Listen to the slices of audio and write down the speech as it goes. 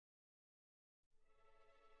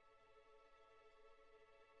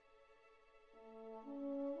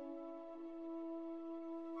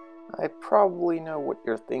I probably know what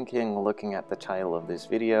you're thinking looking at the title of this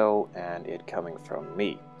video and it coming from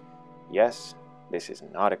me. Yes, this is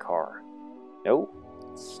not a car. No,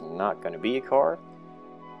 it's not going to be a car.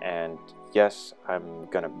 And yes, I'm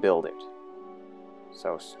going to build it.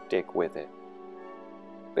 So stick with it.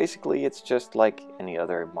 Basically, it's just like any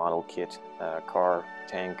other model kit, car,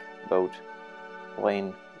 tank, boat,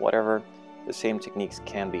 plane, whatever. The same techniques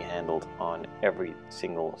can be handled on every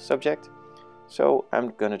single subject. So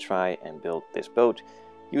I'm gonna try and build this boat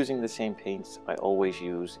using the same paints I always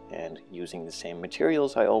use and using the same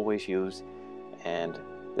materials I always use and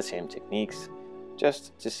the same techniques,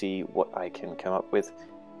 just to see what I can come up with.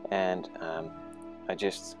 And I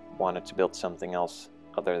just wanted to build something else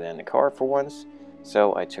other than a car for once,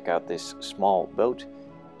 so I took out this small boat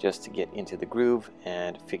just to get into the groove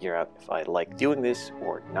and figure out if I like doing this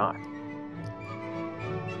or not.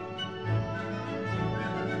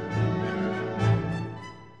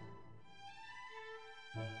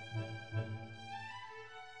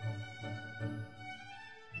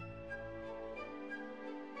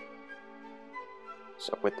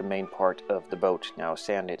 So with the main part of the boat now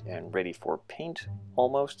sanded and ready for paint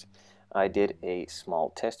almost, I did a small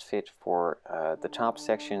test fit for the top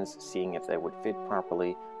sections, seeing if they would fit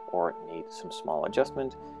properly or need some small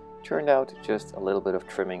adjustment. Turned out just a little bit of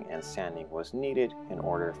trimming and sanding was needed in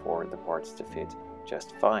order for the parts to fit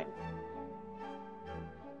just fine.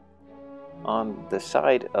 On the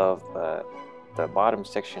side of the bottom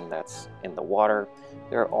section that's in the water,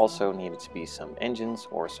 there also needed to be some engines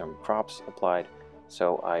or some props applied.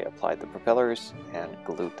 So I applied the propellers and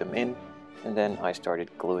glued them in, and then I started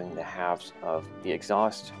gluing the halves of the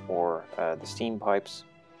exhaust or the steam pipes.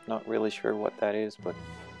 Not really sure what that is, but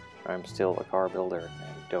I'm still a car builder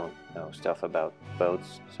and don't know stuff about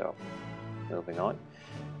boats, so moving on.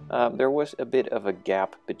 There was a bit of a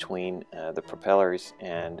gap between the propellers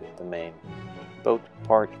and the main boat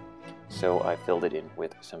part, so I filled it in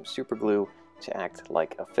with some super glue to act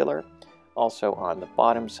like a filler. Also on the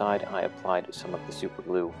bottom side I applied some of the super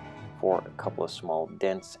glue for a couple of small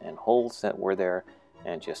dents and holes that were there,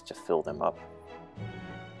 and just to fill them up.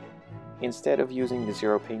 Instead of using the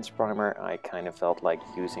Zero Paints primer, I kind of felt like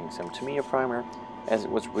using some Tamiya primer, as it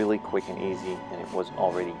was really quick and easy and it was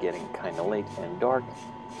already getting kind of late and dark,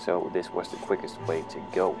 so this was the quickest way to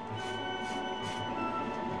go.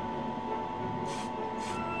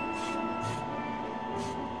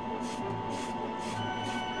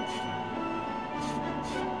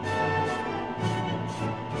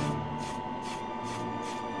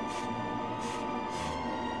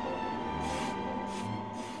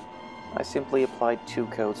 I simply applied 2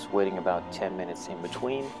 coats, waiting about 10 minutes in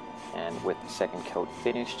between, and with the second coat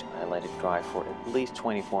finished, I let it dry for at least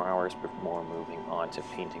 24 hours before moving on to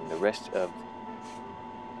painting the rest of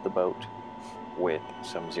the boat with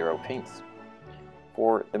some Zero Paints.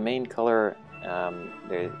 For the main color,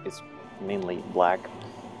 it's mainly black,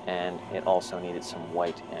 and it also needed some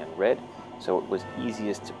white and red, so it was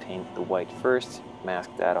easiest to paint the white first,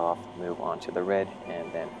 mask that off, move on to the red,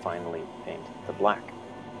 and then finally paint the black.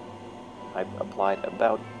 I applied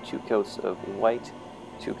about 2 coats of white,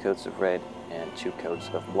 2 coats of red, and 2 coats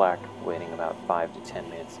of black, waiting about 5 to 10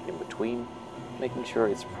 minutes in between, making sure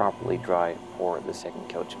it's properly dry for the second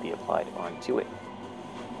coat to be applied onto it.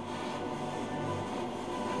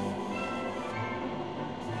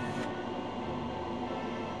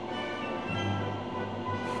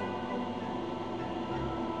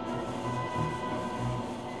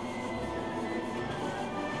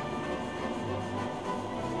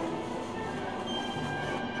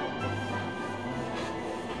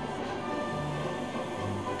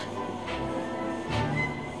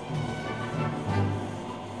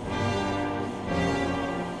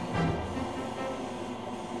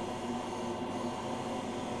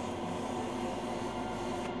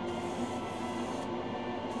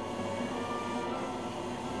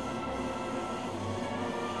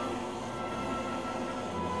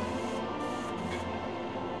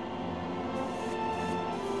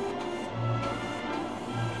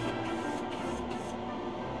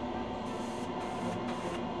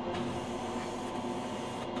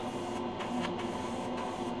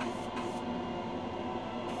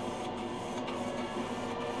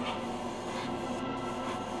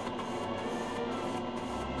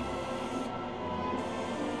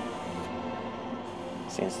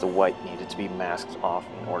 Since the white needed to be masked off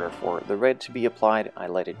in order for the red to be applied, I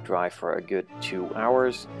let it dry for a good 2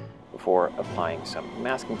 hours before applying some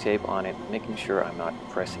masking tape on it, making sure I'm not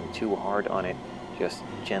pressing too hard on it, just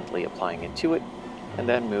gently applying it to it, and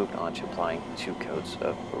then moved on to applying 2 coats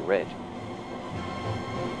of red.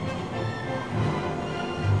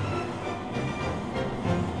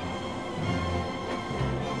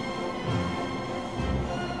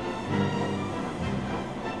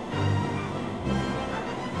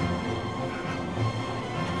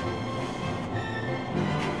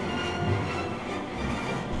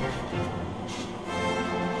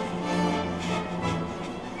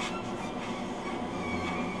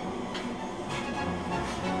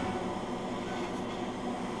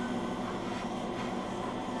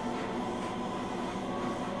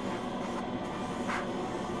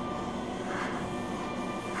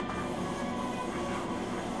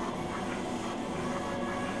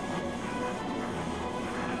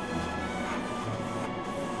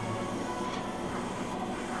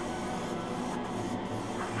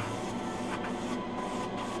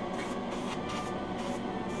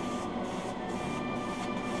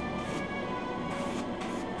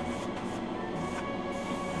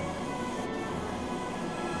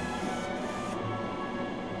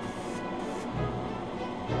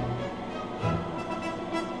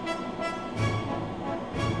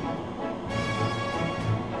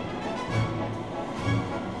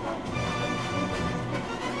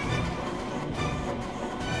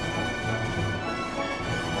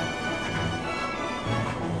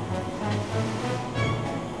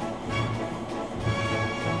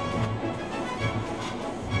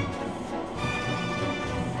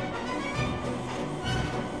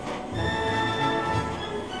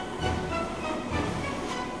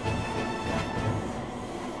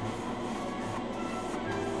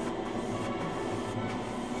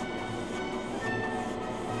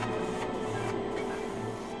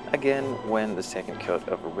 Again, when the second coat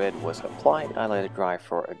of red was applied, I let it dry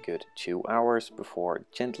for a good 2 hours before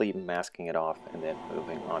gently masking it off and then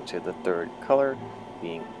moving on to the third color,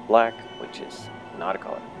 being black, which is not a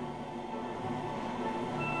color.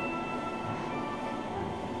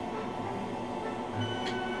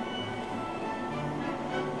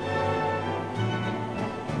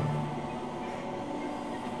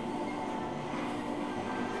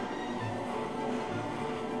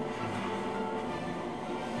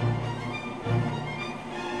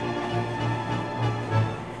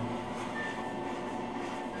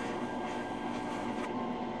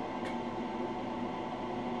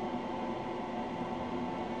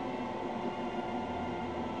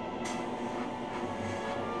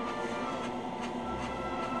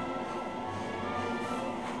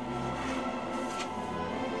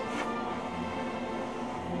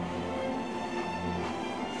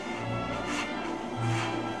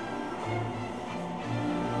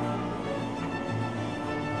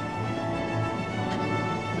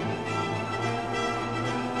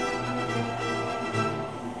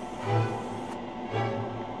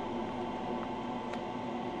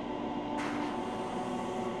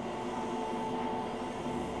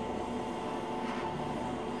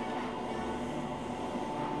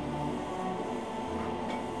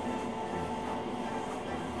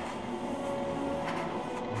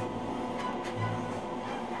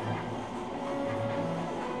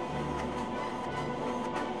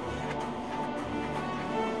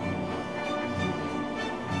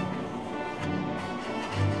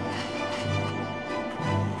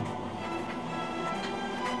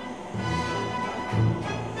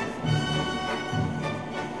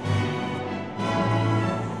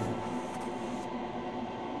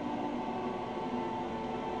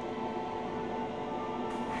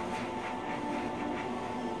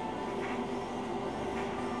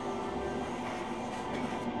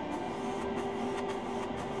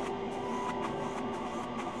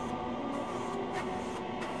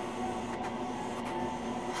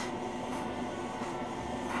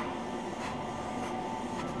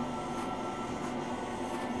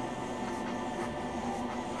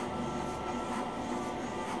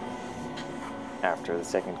 After the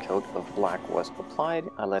second coat of black was applied,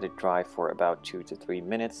 I let it dry for about 2 to 3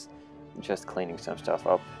 minutes, just cleaning some stuff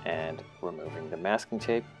up and removing the masking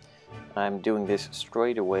tape. I'm doing this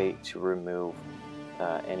straight away to remove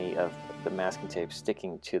any of the masking tape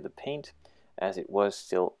sticking to the paint, as it was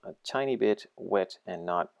still a tiny bit wet and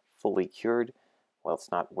not fully cured. Well,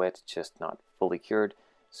 it's not wet, just not fully cured,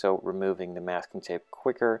 so removing the masking tape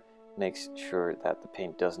quicker makes sure that the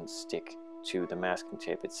paint doesn't stick to the masking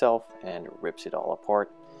tape itself and rips it all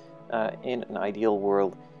apart. In an ideal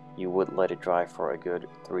world, you would let it dry for a good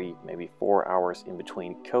 3, maybe 4 hours in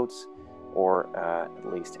between coats, or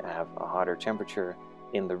at least have a hotter temperature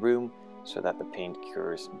in the room so that the paint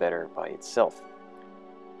cures better by itself.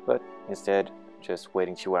 But instead, just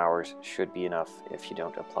waiting 2 hours should be enough if you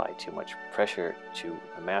don't apply too much pressure to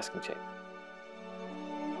the masking tape.